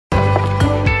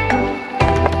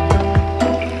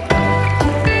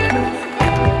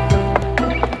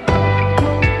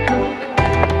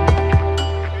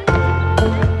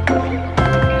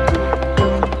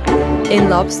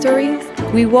Lobb stories,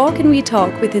 we walk and we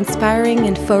talk with inspiring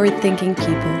and forward-thinking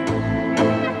people.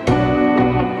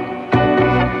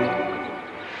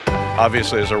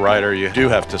 Obviously, as a writer, you do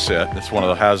have to sit. It's one of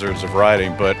the hazards of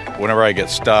writing, but whenever I get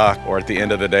stuck or at the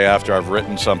end of the day after I've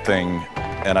written something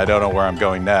and I don't know where I'm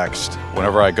going next,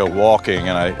 whenever I go walking,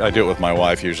 and I do it with my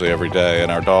wife usually every day and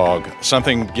our dog,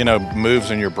 something,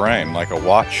 moves in your brain, like a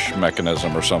watch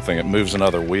mechanism or something. It moves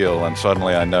another wheel, and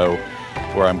suddenly I know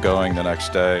where I'm going the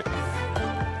next day.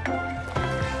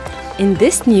 In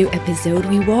this new episode,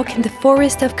 we walk in the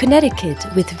forest of Connecticut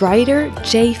with writer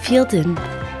Fielden.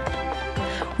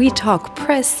 We talk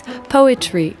press,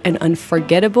 poetry, and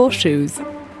unforgettable shoes.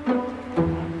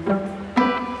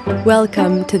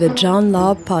 Welcome to the John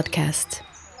Lobb podcast.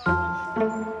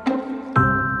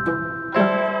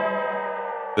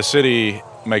 The city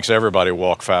makes everybody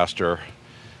walk faster.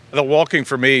 The walking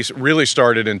for me really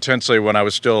started intensely when I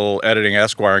was still editing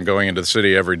Esquire and going into the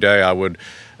city every day. I would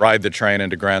ride the train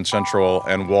into Grand Central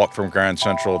and walk from Grand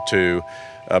Central to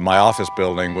my office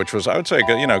building, which was, I would say,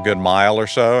 a good mile or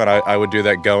so. And I would do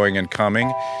that going and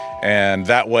coming. And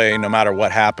that way, no matter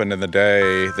what happened in the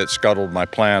day that scuttled my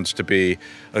plans to be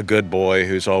a good boy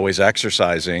who's always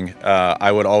exercising, I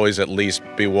would always at least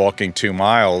be walking 2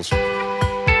 miles.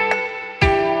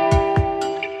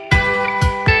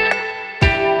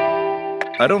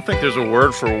 I don't think there's a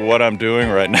word for what I'm doing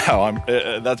right now.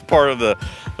 That's part of the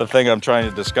thing I'm trying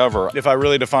to discover. If I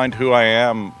really defined who I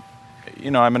am,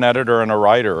 I'm an editor and a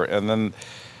writer, and then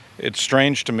it's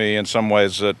strange to me in some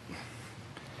ways that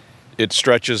it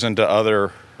stretches into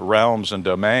other realms and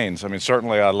domains. I mean,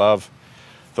 certainly I love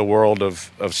the world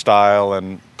of style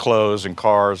and clothes and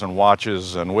cars and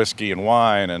watches and whiskey and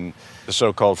wine and the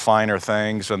so-called finer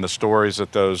things and the stories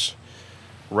that those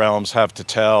realms have to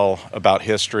tell about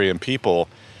history and people.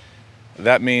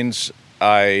 That means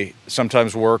I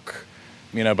sometimes work,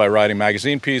 by writing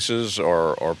magazine pieces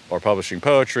or publishing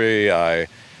poetry. I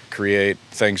create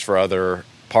things for other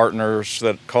partners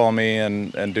that call me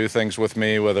and do things with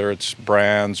me, whether it's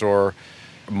brands or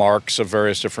marks of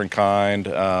various different kind.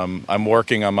 I'm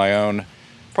working on my own.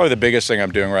 Probably the biggest thing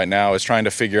I'm doing right now is trying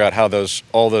to figure out how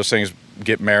all those things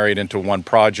get married into one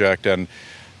project, and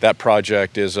that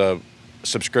project is a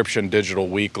subscription digital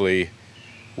weekly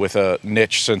with a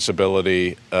niche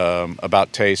sensibility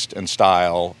about taste and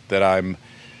style that I'm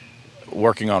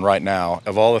working on right now.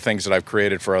 Of all the things that I've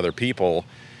created for other people,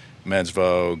 Men's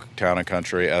Vogue, Town &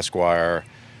 Country, Esquire,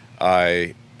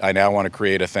 I now want to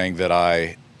create a thing that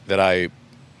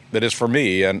is for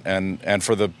me and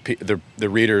for the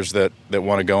readers that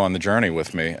want to go on the journey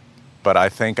with me. But I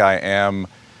think I am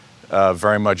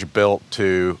very much built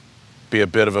to be a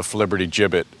bit of a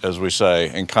flibberty-gibbet, as we say,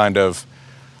 and kind of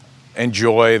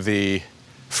enjoy the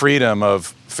freedom of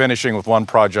finishing with one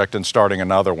project and starting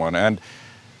another one. And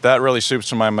that really suits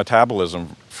to my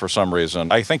metabolism for some reason.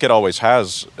 I think it always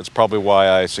has. It's probably why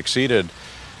I succeeded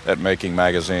at making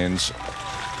magazines.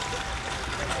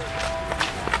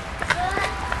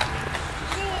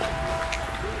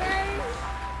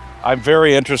 I'm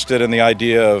very interested in the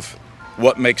idea of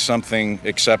what makes something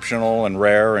exceptional and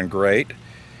rare and great,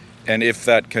 and if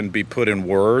that can be put in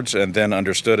words and then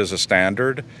understood as a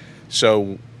standard.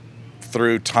 So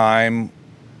through time,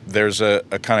 there's a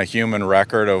kind of human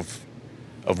record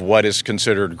of what is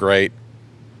considered great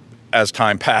as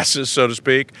time passes, so to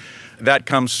speak. That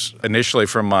comes initially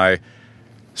from my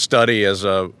study as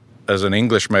an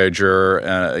English major,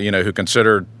 who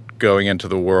considered going into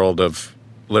the world of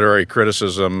literary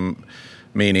criticism,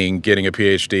 meaning getting a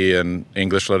PhD in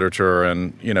English literature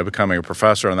and, becoming a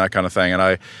professor and that kind of thing.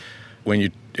 And when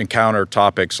you encounter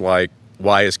topics like,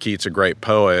 why is Keats a great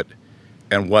poet,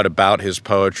 and what about his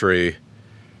poetry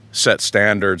set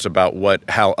standards about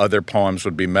how other poems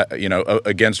would be,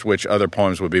 against which other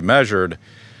poems would be measured.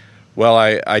 Well,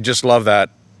 I just love that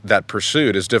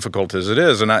pursuit, as difficult as it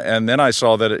is. And then I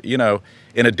saw that,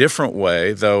 in a different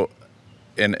way, though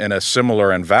in a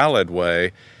similar and valid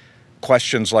way,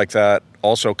 questions like that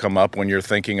also come up when you're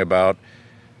thinking about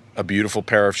a beautiful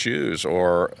pair of shoes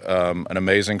or an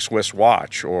amazing Swiss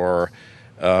watch or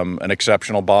an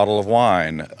exceptional bottle of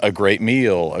wine, a great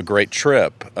meal, a great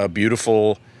trip, a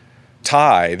beautiful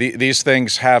tie. These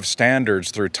things have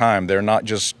standards through time.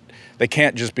 They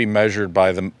can't just be measured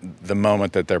by the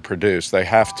moment that they're produced. They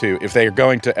have to, if they are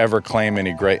going to ever claim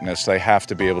any greatness, they have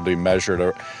to be able to be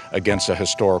measured against a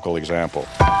historical example.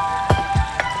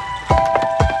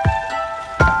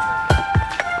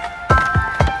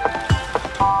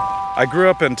 I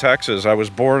grew up in Texas. I was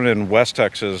born in West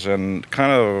Texas, and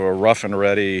kind of a rough and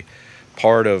ready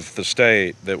part of the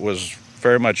state that was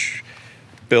very much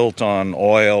built on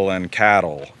oil and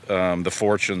cattle, the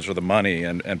fortunes or the money,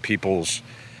 and people's,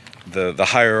 the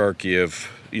hierarchy of,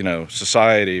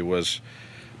 society was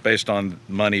based on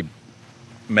money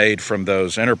made from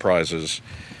those enterprises.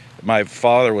 My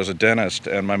father was a dentist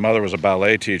and my mother was a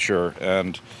ballet teacher,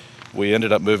 and we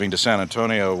ended up moving to San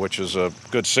Antonio, which is a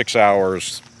good 6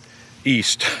 hours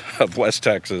east of West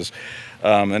Texas.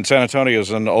 And San Antonio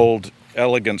is an old,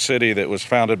 elegant city that was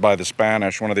founded by the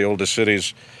Spanish, one of the oldest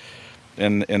cities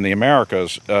in the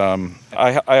Americas.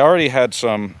 I already had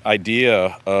some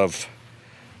idea of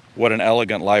what an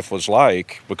elegant life was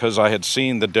like because I had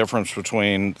seen the difference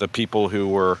between the people who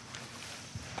were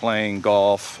playing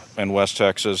golf in West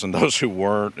Texas and those who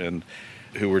weren't, and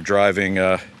who were driving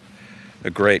a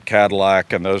great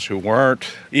Cadillac and those who weren't.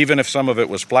 Even if some of it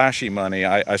was flashy money,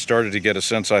 I started to get a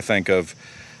sense, I think, of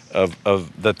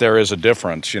that there is a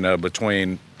difference,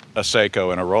 between a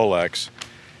Seiko and a Rolex.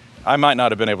 I might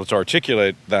not have been able to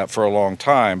articulate that for a long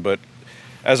time, but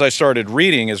as I started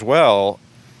reading as well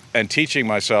and teaching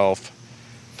myself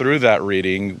through that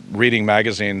reading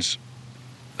magazines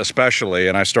especially,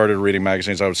 and I started reading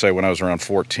magazines, I would say, when I was around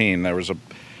 14, there was a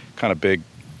kind of big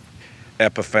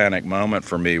epiphanic moment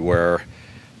for me where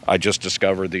I just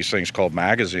discovered these things called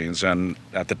magazines. And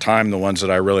at the time, the ones that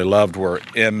I really loved were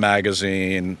M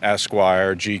Magazine,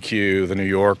 Esquire, GQ, The New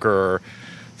Yorker,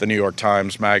 the New York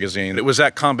Times Magazine. It was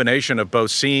that combination of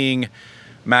both seeing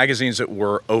magazines that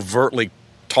were overtly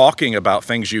talking about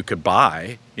things you could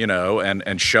buy,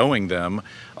 and showing them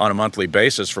on a monthly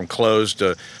basis, from clothes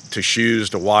to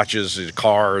shoes to watches to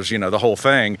cars, the whole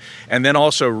thing. And then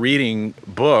also reading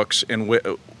books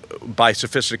by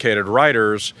sophisticated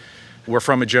writers. We're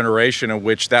from a generation in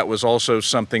which that was also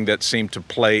something that seemed to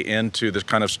play into the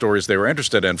kind of stories they were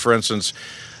interested in. For instance,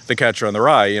 The Catcher in the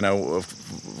Rye,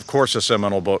 of course a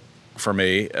seminal book for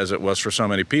me, as it was for so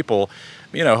many people.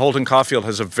 Holden Caulfield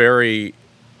has a very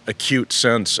acute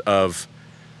sense of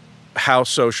how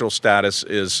social status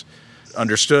is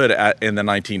understood in the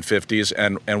 1950s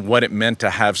and what it meant to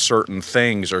have certain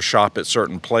things or shop at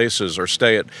certain places or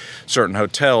stay at certain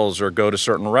hotels or go to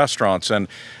certain restaurants. And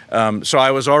so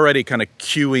I was already kind of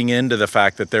cueing into the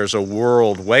fact that there's a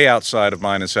world way outside of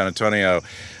mine in San Antonio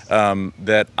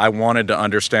that I wanted to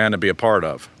understand and be a part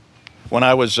of. When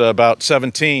I was about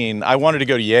 17, I wanted to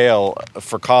go to Yale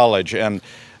for college, and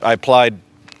I applied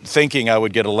thinking I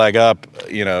would get a leg up,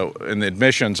 in the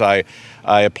admissions. I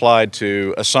applied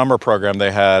to a summer program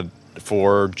they had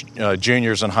for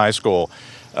juniors in high school.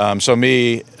 So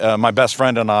my best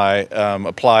friend and I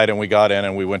applied, and we got in,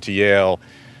 and we went to Yale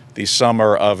the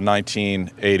summer of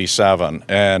 1987.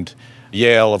 And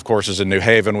Yale, of course, is in New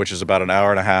Haven, which is about an hour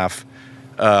and a half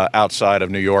outside of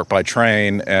New York by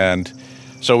train. And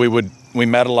so we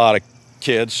met a lot of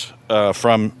kids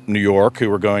from New York who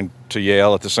were going to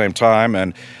Yale at the same time,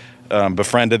 and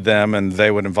befriended them, and they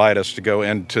would invite us to go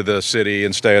into the city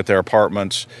and stay at their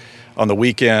apartments on the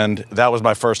weekend. That was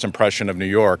my first impression of New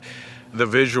York. The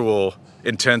visual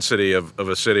intensity of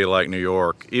a city like New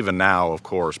York, even now, of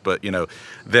course, but,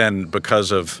 then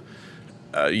because of,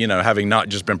 having not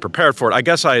just been prepared for it, I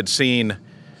guess I'd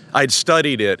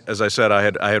studied it. As I said, I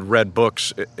had read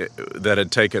books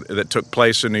that took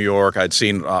place in New York. I'd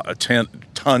seen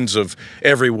tons of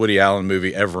every Woody Allen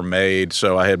movie ever made,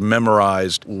 so I had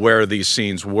memorized where these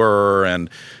scenes were,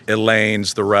 and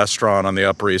Elaine's, the restaurant on the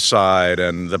Upper East Side,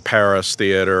 and the Paris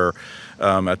Theater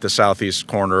at the southeast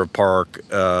corner of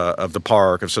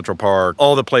Central Park.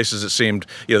 All the places that seemed,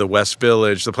 the West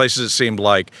Village, the places that seemed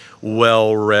like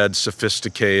well-read,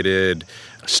 sophisticated,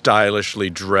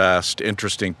 stylishly dressed,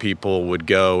 interesting people would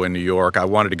go in New York. I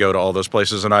wanted to go to all those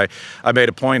places, and I made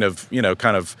a point of,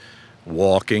 kind of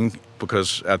walking,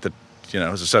 because as a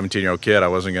 17-year-old kid, I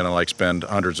wasn't going to spend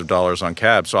hundreds of dollars on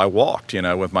cabs. So I walked,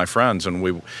 with my friends, and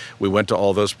we went to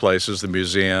all those places, the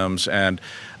museums, and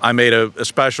I made a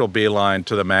special beeline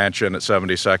to the mansion at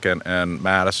 72nd and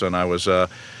Madison. I was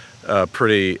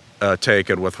pretty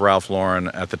taken with Ralph Lauren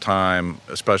at the time,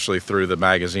 especially through the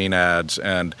magazine ads,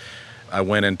 and I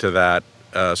went into that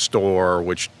store,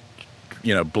 which,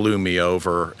 blew me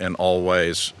over in all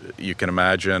ways you can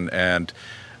imagine. And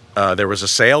there was a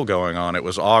sale going on. It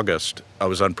was August. I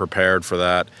was unprepared for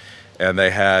that. And they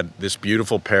had this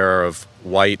beautiful pair of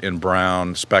white and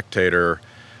brown Spectator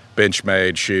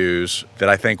Benchmade shoes that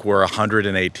I think were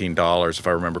 $118, if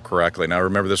I remember correctly. Now,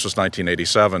 remember, this was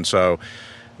 1987, so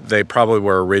they probably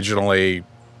were originally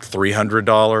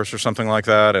 $300 or something like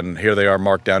that, and here they are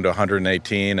marked down to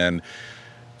 118, and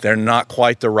they're not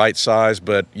quite the right size,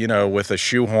 but with a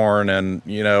shoehorn and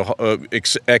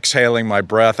exhaling my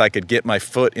breath, I could get my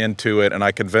foot into it, and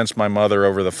I convinced my mother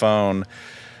over the phone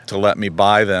to let me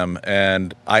buy them.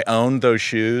 And I owned those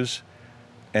shoes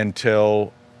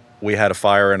until we had a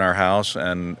fire in our house,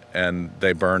 and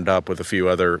they burned up with a few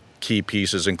other key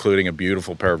pieces, including a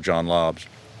beautiful pair of John Lobbs.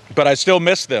 But I still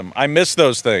miss them. I miss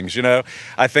those things, you know.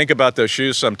 I think about those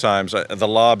shoes sometimes, the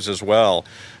Lobbs as well.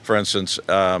 For instance,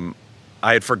 I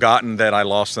had forgotten that I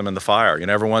lost them in the fire. You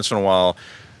know, every once in a while,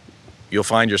 you'll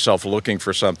find yourself looking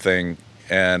for something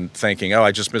and thinking, oh,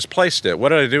 I just misplaced it. What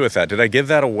did I do with that? Did I give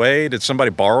that away? Did somebody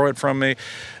borrow it from me?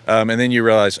 And then you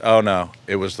realize, oh no,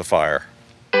 it was the fire.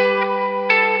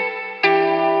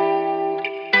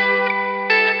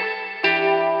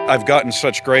 I've gotten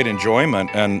such great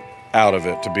enjoyment out of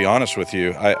it, to be honest with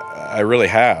you. I really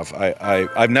have.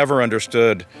 I've never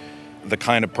understood the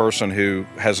kind of person who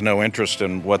has no interest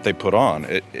in what they put on.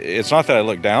 It's not that I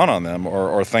look down on them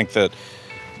or think that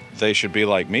they should be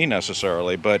like me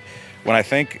necessarily, but when I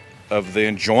think of the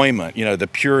enjoyment, you know, the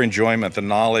pure enjoyment, the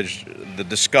knowledge, the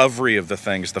discovery of the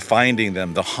things, the finding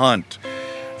them, the hunt,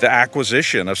 the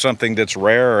acquisition of something that's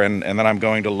rare and that I'm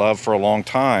going to love for a long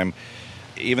time,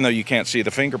 even though you can't see the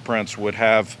fingerprints, would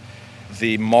have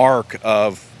the mark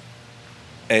of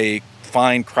a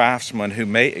fine craftsman who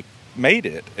made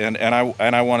it, and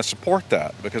I want to support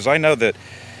that, because I know that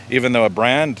even though a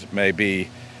brand may be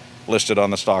listed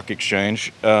on the stock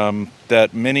exchange, that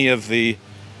many of the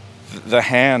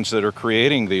hands that are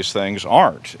creating these things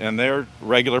aren't, and they're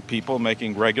regular people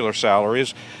making regular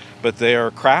salaries, but they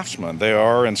are craftsmen. They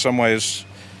are in some ways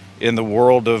in the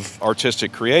world of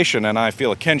artistic creation, and I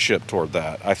feel a kinship toward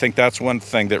that. I think that's one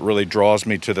thing that really draws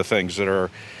me to the things that are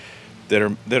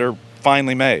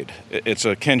finely made. It's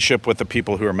a kinship with the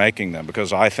people who are making them,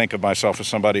 because I think of myself as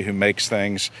somebody who makes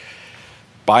things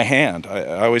by hand.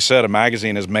 I always said a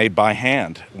magazine is made by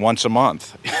hand once a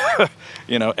month.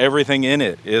 You know, everything in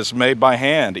it is made by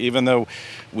hand, even though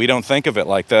we don't think of it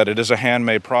like that. It is a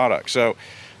handmade product. So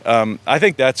I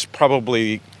think that's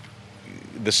probably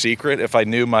the secret. If I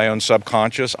knew my own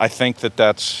subconscious, I think that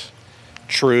that's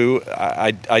true.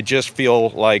 I just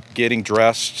feel like getting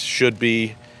dressed should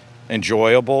be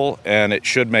enjoyable, and it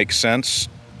should make sense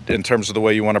in terms of the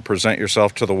way you want to present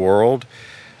yourself to the world.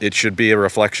 It should be a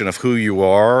reflection of who you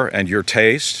are and your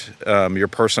taste, your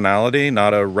personality,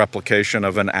 not a replication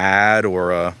of an ad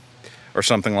or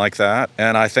something like that.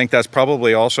 And I think that's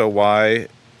probably also why,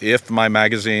 if my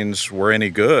magazines were any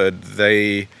good,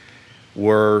 they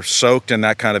were soaked in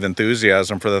that kind of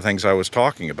enthusiasm for the things I was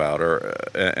talking about.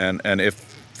 And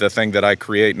if the thing that I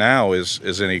create now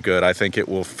is any good, I think it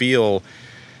will feel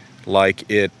like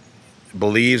it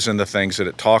believes in the things that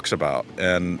it talks about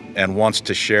and wants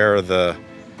to share the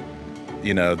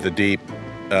deep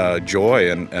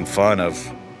joy and fun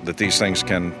that these things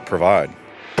can provide.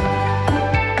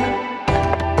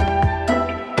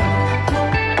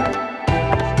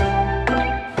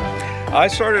 I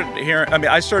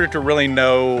started to really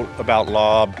know about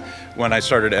Lobb when I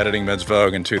started editing Men's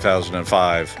Vogue in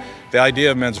 2005. The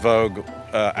idea of Men's Vogue,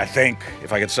 I think,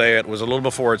 if I could say it, was a little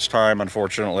before its time,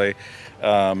 unfortunately,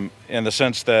 in the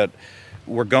sense that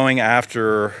we're going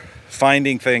after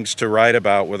finding things to write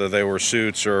about, whether they were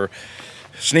suits or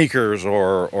sneakers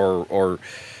or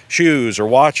shoes or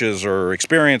watches or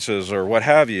experiences or what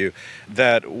have you,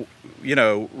 that, you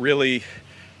know, really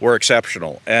were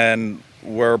exceptional. And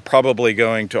we're probably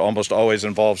going to almost always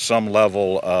involve some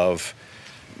level of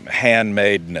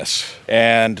handmadeness.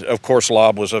 And of course,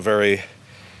 Lobb was a very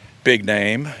big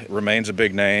name, remains a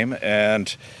big name.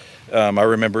 And I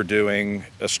remember doing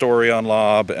a story on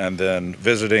Lobb and then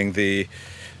visiting the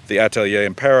atelier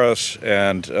in Paris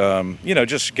and,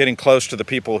 just getting close to the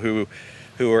people who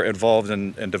are involved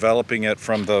in developing it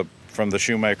from the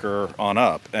shoemaker on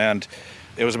up. And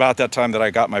it was about that time that I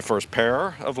got my first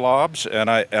pair of Lobbs, and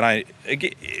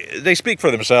they speak for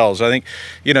themselves. I think,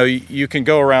 you can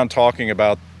go around talking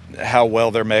about how well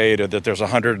they're made, or that there's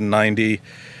 190,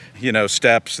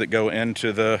 steps that go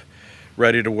into the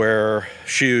ready-to-wear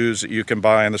shoes that you can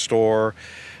buy in the store,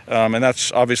 and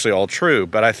that's obviously all true.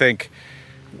 But I think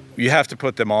you have to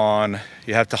put them on,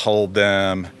 you have to hold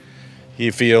them,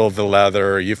 you feel the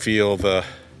leather, you feel the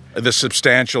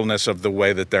substantialness of the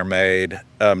way that they're made.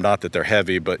 Not that they're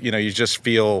heavy, but you just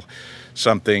feel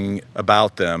something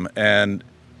about them, and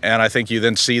I think you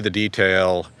then see the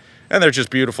detail, and they're just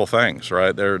beautiful things,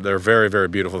 right? They're very, very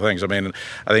beautiful things. I mean,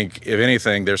 I think if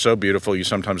anything, they're so beautiful you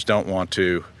sometimes don't want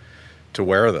to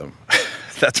wear them.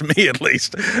 That's me, at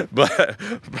least,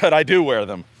 but I do wear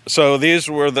them. So these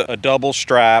were a double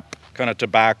strap, kind of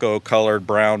tobacco colored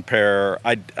brown pair.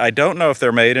 I don't know if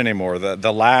they're made anymore.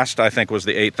 The last, I think, was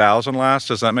the 8,000 last.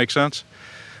 Does that make sense?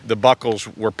 The buckles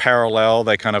were parallel.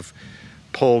 They kind of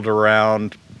pulled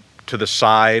around to the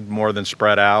side more than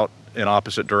spread out. in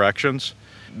opposite directions.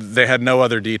 They had no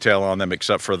other detail on them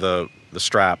except for the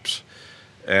straps.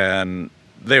 And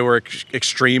they were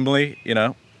extremely,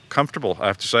 comfortable, I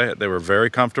have to say it. They were very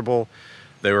comfortable.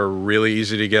 They were really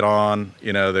easy to get on.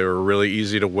 They were really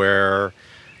easy to wear.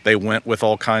 They went with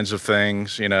all kinds of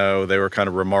things. They were kind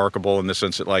of remarkable in the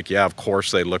sense that, of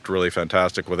course they looked really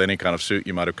fantastic with any kind of suit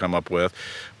you might have come up with,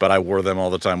 but I wore them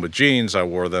all the time with jeans. I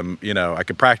wore them, I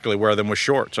could practically wear them with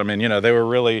shorts. I mean, they were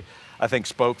really, I think,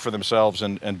 spoke for themselves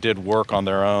and did work on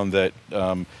their own, that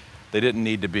they didn't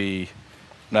need to be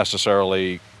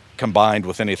necessarily combined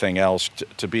with anything else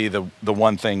to be the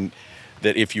one thing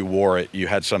that if you wore it, you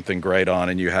had something great on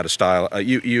and you had a style.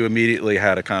 You immediately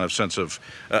had a kind of sense of,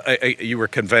 you were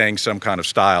conveying some kind of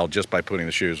style just by putting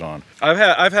the shoes on. I've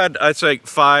had I'd say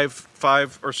five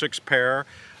or six pair.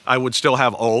 I would still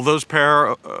have all those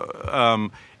pair.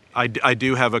 I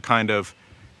do have a kind of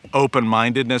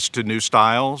open-mindedness to new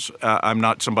styles. I'm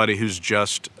not somebody who's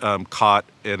just caught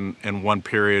in one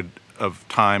period of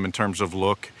time in terms of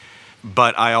look.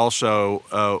 But I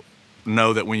also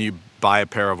know that when you buy a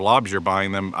pair of Lobbs, you're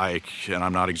buying them, and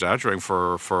I'm not exaggerating,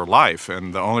 for life.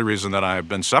 And the only reason that I've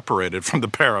been separated from the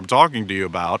pair I'm talking to you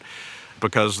about,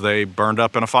 because they burned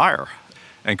up in a fire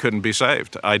and couldn't be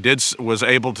saved. I was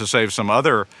able to save some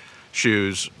other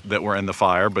shoes that were in the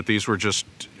fire, but these were just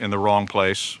in the wrong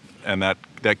place, and that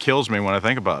kills me when I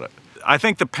think about it. I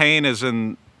think the pain is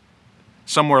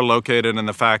somewhere located in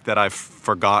the fact that I've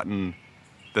forgotten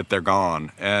that they're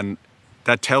gone, and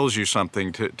that tells you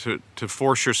something. To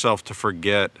force yourself to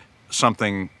forget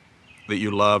something that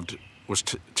you loved was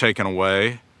taken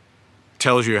away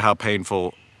tells you how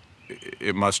painful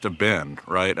it must have been,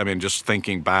 right? I mean, just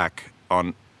thinking back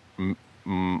on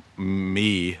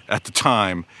me at the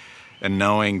time and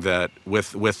knowing that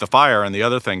with the fire and the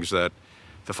other things that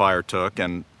the fire took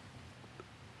and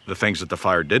the things that the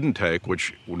fire didn't take,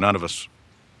 which none of us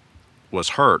was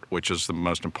hurt, which is the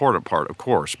most important part, of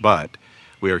course, but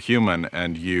we are human,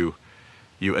 and you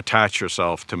attach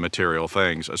yourself to material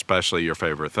things, especially your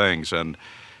favorite things, and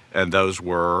those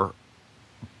were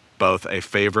both a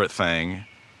favorite thing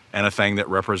and a thing that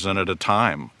represented a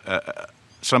time.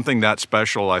 Something that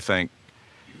special, I think.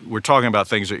 We're talking about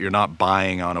things that you're not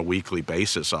buying on a weekly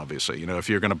basis, obviously. If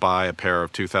you're going to buy a pair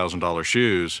of $2,000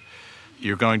 shoes,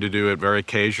 you're going to do it very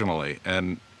occasionally,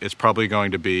 and it's probably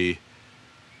going to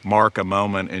mark a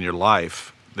moment in your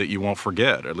life that you won't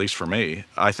forget, at least for me.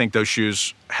 I think those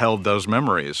shoes held those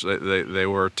memories. They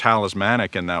were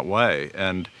talismanic in that way.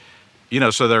 And,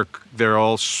 so they're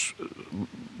all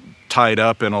tied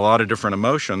up in a lot of different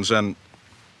emotions. And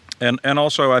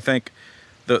also I think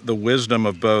the wisdom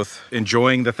of both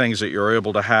enjoying the things that you're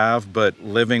able to have, but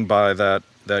living by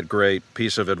that great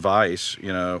piece of advice,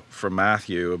 from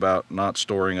Matthew about not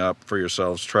storing up for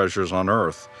yourselves treasures on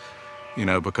earth,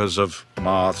 because of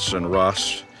moths and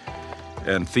rust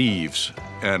and thieves,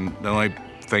 and the only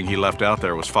thing he left out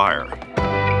there was fire.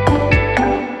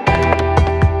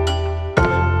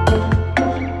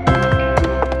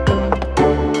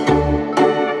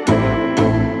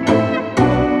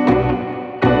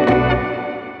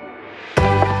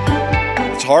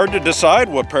 It's hard to decide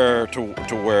what pair to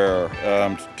wear,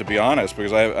 to be honest,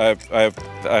 because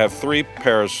I have three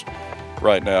pairs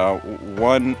right now.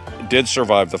 One did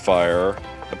survive the fire.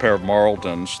 A pair of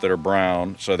Marltons that are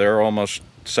brown, so they're almost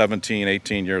 17,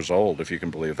 18 years old, if you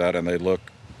can believe that, and they look,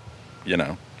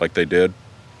 like they did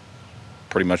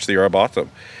pretty much the year I bought them.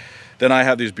 Then I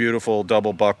have these beautiful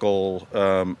double buckle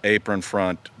apron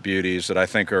front beauties that I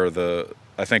think are the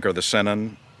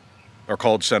Senon, or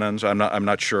called Senons. I'm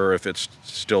not sure if it's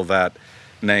still that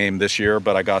name this year,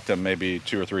 but I got them maybe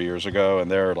 2 or 3 years ago, and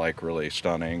they're really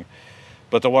stunning.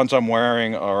 But the ones I'm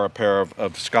wearing are a pair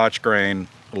of Scotch grain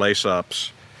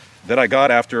lace-ups that I got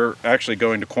after actually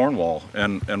going to Cornwall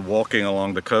and walking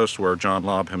along the coast where John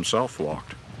Lobb himself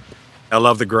walked. I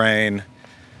love the grain.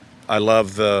 I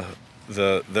love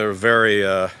they're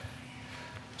very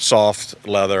soft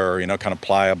leather, kind of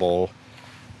pliable,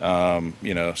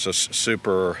 so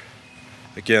super,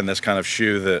 again, this kind of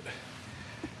shoe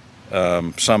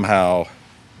that somehow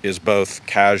is both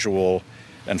casual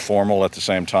and formal at the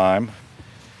same time.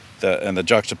 And the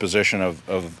juxtaposition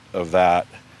of that,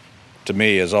 to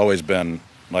me, has always been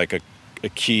like a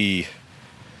key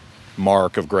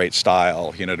mark of great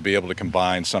style, to be able to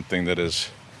combine something that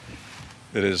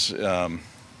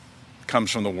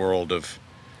comes from the world of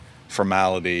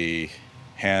formality,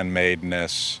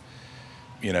 handmadeness,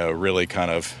 really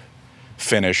kind of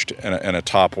finished in a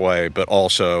top way, but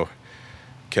also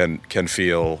can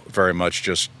feel very much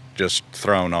just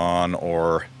thrown on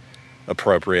or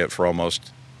appropriate for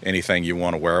almost anything you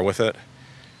want to wear with it.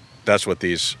 that's what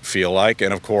these feel like.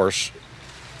 And of course,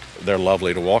 they're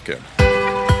lovely to walk in.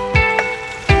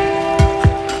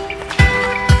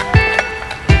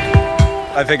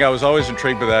 I think I was always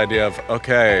intrigued by the idea of,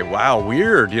 okay, wow,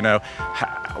 weird, you know,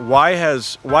 why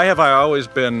have I always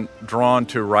been drawn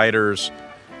to writers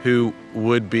who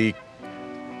would be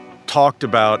talked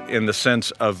about in the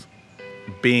sense of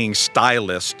being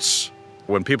stylists?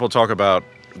 When people talk about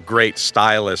great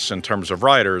stylists in terms of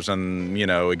writers, and, you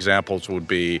know, examples would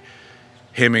be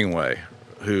Hemingway,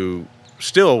 who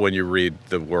still, when you read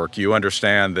the work, you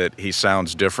understand that he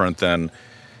sounds different than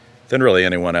really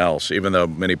anyone else. Even though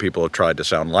many people have tried to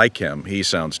sound like him, he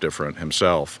sounds different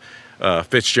himself.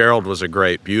 Fitzgerald was a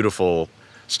great, beautiful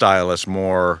stylist,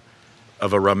 more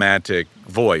of a romantic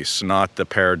voice, not the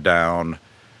pared down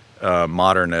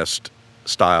modernist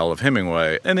style of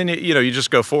Hemingway. And then, you know, you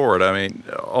just go forward. I mean,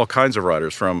 all kinds of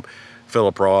writers, from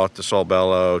Philip Roth to Saul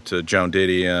Bellow to Joan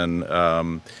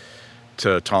Didion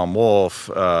to Tom Wolfe.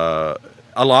 A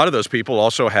lot of those people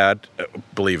also had,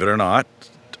 believe it or not,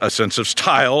 a sense of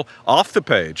style off the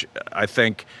page. I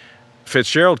think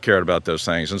Fitzgerald cared about those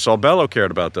things, and Saul Bellow cared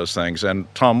about those things, and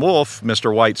Tom Wolfe,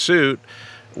 Mr. White Suit,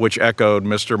 which echoed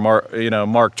Mark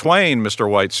Twain, Mr.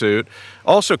 White Suit,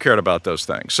 also cared about those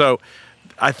things. So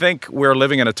I think we're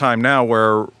living in a time now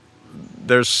where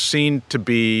there's seen to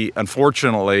be,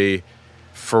 unfortunately,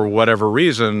 for whatever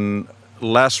reason,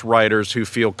 less writers who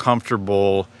feel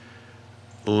comfortable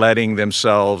letting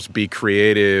themselves be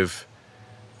creative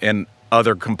in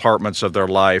other compartments of their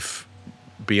life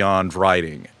beyond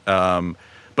writing.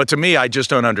 But to me, I just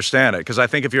don't understand it, because I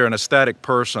think if you're an aesthetic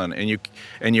person and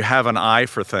you have an eye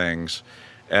for things,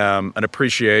 an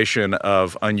appreciation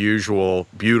of unusual,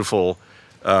 beautiful,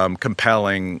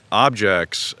 compelling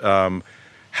objects,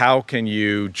 how can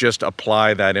you just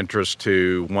apply that interest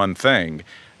to one thing?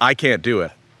 I can't do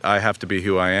it. I have to be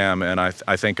who I am, and I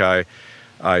think I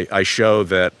show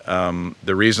that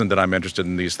the reason that I'm interested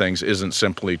in these things isn't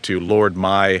simply to lord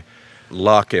my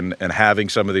luck in having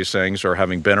some of these things, or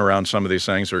having been around some of these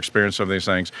things, or experienced some of these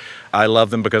things. I love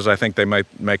them because I think they might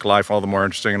make life all the more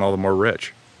interesting and all the more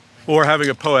rich. Well, we're having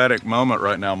a poetic moment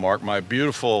right now, Mark. My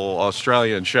beautiful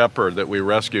Australian shepherd that we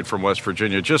rescued from West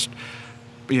Virginia just,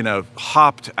 you know,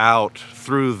 hopped out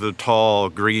through the tall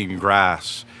green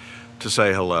grass to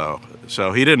say hello.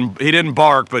 So he didn't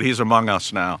bark, but he's among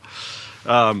us now.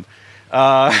 Well,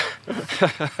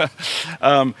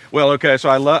 okay, so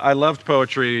I loved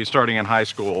poetry starting in high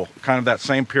school, kind of that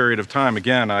same period of time.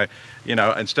 Again,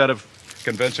 instead of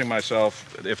convincing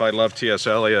myself if I loved T.S.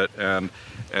 Eliot and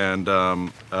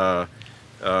that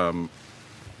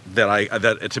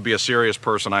to be a serious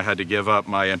person, I had to give up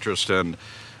my interest in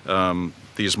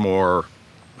these more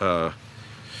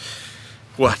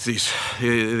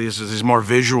these more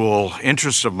visual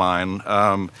interests of mine.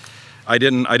 I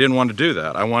didn't want to do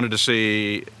that. I wanted to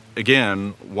see,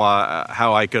 again,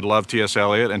 how I could love T.S.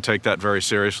 Eliot and take that very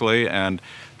seriously, and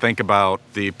think about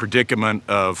the predicament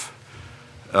of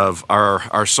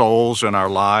our souls and our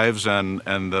lives, and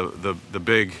the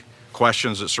big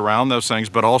questions that surround those things,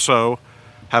 but also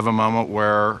have a moment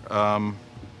where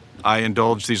I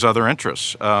indulge these other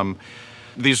interests.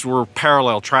 These were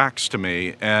parallel tracks to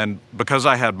me, and because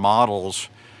I had models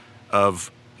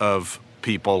of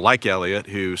people like Eliot,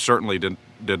 who certainly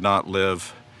did not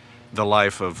live the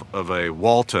life of a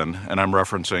Walton, and I'm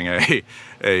referencing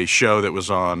a show that was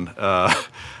on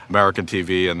American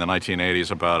TV in the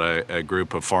 1980s about a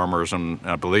group of farmers in,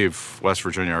 I believe, West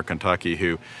Virginia or Kentucky,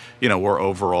 who, you know, wore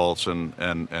overalls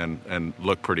and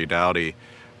looked pretty dowdy,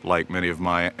 like many of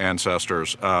my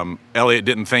ancestors. Eliot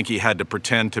didn't think he had to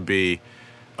pretend to be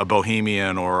a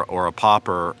bohemian or a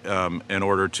pauper in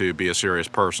order to be a serious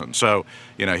person. So,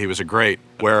 you know, he was a great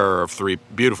wearer of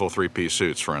beautiful three-piece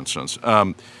suits, for instance.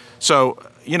 So,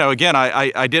 you know, again,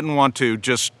 I didn't want to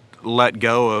just let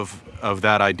go of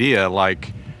that idea,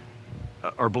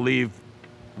 or believe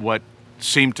what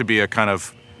seemed to be a kind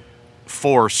of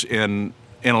force in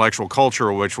intellectual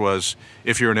culture, which was,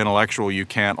 if you're an intellectual, you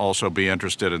can't also be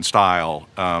interested in style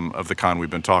of the kind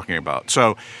we've been talking about.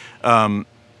 So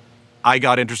I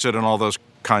got interested in all those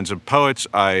kinds of poets.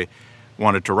 I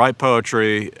wanted to write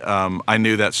poetry. I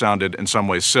knew that sounded in some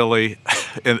ways silly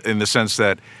in the sense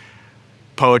that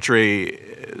poetry,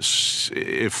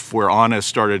 if we're honest,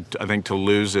 started, I think, to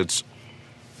lose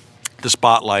the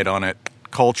spotlight on it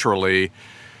culturally,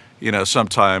 you know,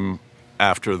 sometime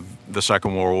after the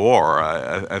Second World War.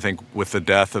 I think with the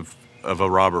death of a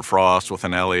Robert Frost, with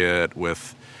an Eliot,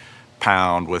 with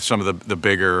Pound, with some of the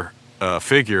bigger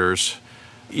figures,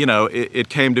 you know, it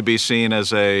came to be seen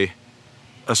as a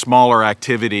a smaller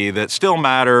activity that still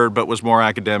mattered, but was more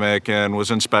academic and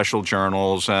was in special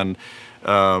journals. And,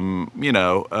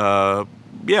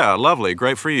 yeah, lovely,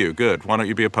 great for you, good. Why don't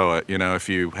you be a poet, if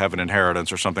you have an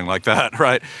inheritance or something like that,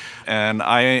 right? And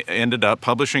I ended up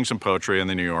publishing some poetry in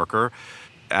the New Yorker.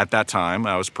 At that time,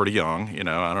 I was pretty young,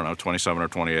 I don't know, 27 or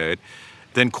 28.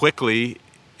 Then quickly,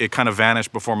 it kind of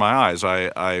vanished before my eyes.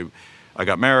 I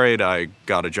got married, I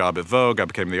got a job at Vogue, I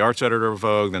became the arts editor of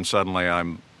Vogue, then suddenly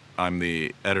I'm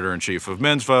the editor-in-chief of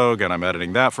Men's Vogue, and I'm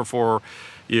editing that for 4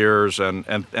 years, and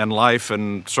life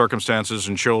and circumstances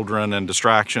and children and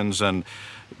distractions and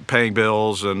paying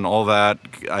bills and all that,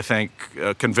 I think,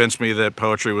 convinced me that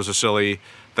poetry was a silly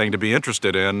thing to be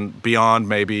interested in, beyond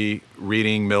maybe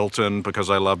reading Milton because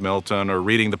I love Milton, or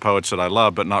reading the poets that I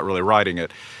love but not really writing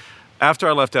it. After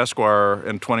I left Esquire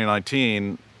in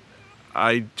 2019,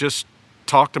 I just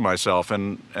talked to myself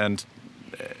and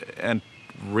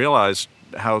realized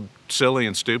how silly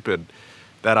and stupid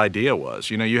that idea was.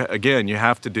 You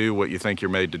have to do what you think you're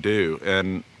made to do.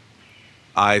 And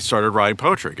I started writing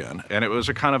poetry again. And it was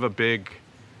a kind of a big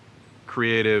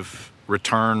creative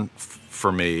return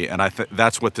for me. And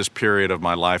that's what this period of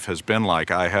my life has been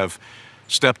like. I have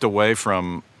stepped away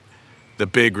from the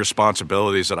big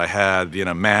responsibilities that I had,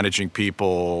 managing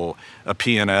people, a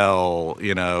P&L,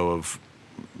 of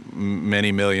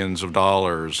many millions of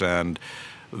dollars, and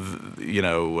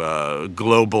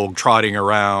global trotting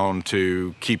around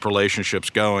to keep relationships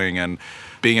going, and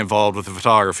being involved with the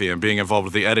photography and being involved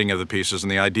with the editing of the pieces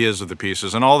and the ideas of the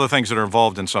pieces and all the things that are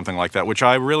involved in something like that, which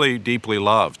I really deeply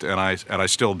loved, and I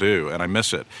still do, and I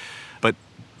miss it. But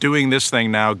doing this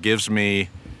thing now gives me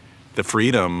the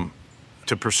freedom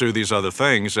to pursue these other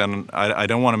things, and I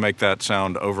don't want to make that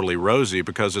sound overly rosy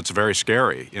because it's very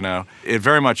scary, It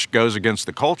very much goes against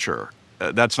the culture.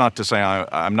 That's not to say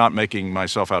I'm not making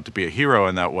myself out to be a hero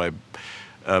in that way,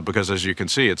 because as you can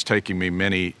see, it's taking me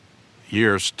many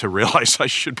years to realize I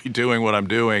should be doing what I'm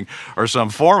doing, or some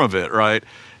form of it, right?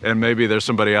 And maybe there's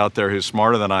somebody out there who's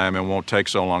smarter than I am and won't take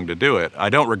so long to do it. I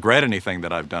don't regret anything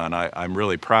that I've done. I'm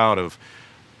really proud of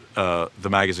the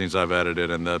magazines I've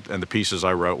edited and the pieces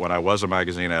I wrote when I was a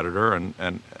magazine editor,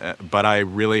 but I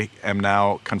really am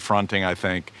now confronting, I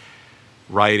think,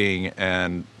 writing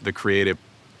and the creative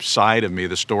side of me,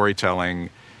 the storytelling,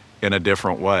 in a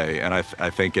different way, and I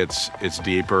think it's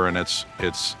deeper and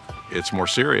it's more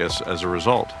serious as a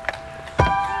result.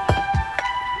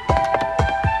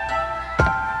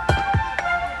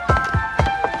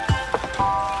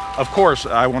 Of course,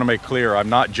 I want to make clear I'm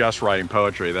not just writing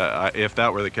poetry. If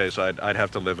that were the case, I'd have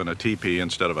to live in a teepee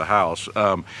instead of a house.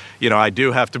 I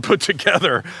do have to put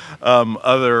together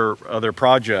other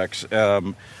projects,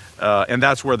 and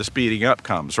that's where the speeding up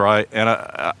comes, right? And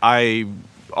I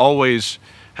always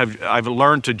I've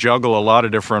learned to juggle a lot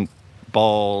of different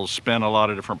balls, spin a lot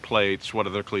of different plates. What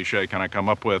other cliche can I come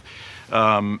up with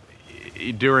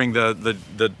during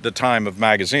the time of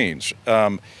magazines?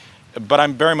 But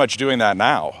I'm very much doing that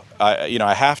now.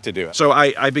 I have to do it. So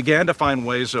I began to find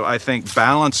ways of, I think,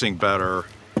 balancing better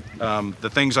the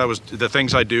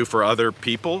things I do for other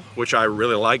people, which I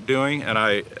really like doing,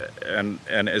 and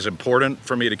is important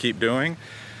for me to keep doing,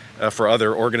 for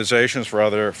other organizations,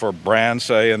 for brands,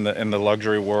 say, in the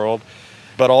luxury world.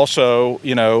 But also,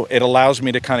 it allows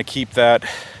me to kind of keep that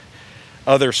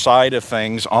other side of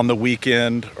things on the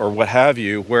weekend or what have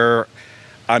you, where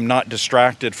I'm not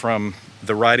distracted from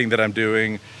the writing that I'm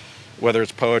doing, whether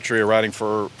it's poetry or writing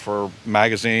for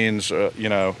magazines,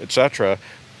 etc.,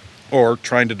 or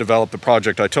trying to develop the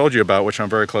project I told you about, which I'm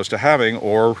very close to having,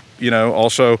 or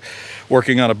also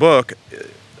working on a book.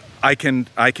 I can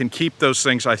keep those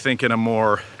things, I think, in a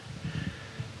more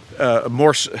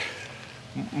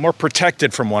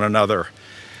protected from one another,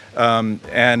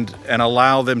 and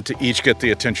allow them to each get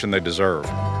the attention they deserve.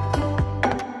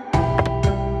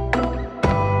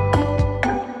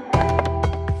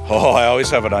 Oh, I always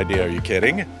have an idea. Are you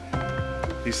kidding?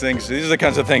 These are the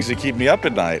kinds of things that keep me up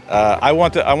at night. I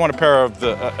want a pair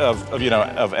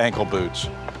of ankle boots,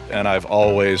 and I've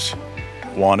always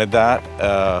wanted that.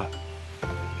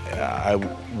 I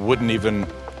wouldn't even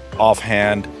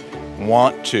offhand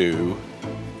want to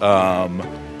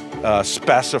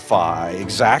specify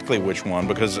exactly which one,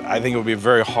 because I think it would be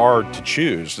very hard to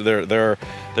choose.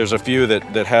 There's a few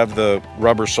that have the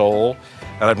rubber sole,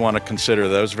 and I'd want to consider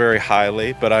those very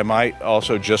highly, but I might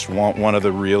also just want one of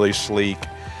the really sleek,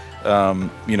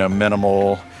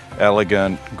 minimal,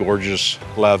 elegant, gorgeous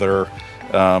leather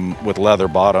with leather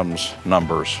bottoms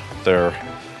numbers. They're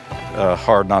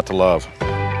hard not to love.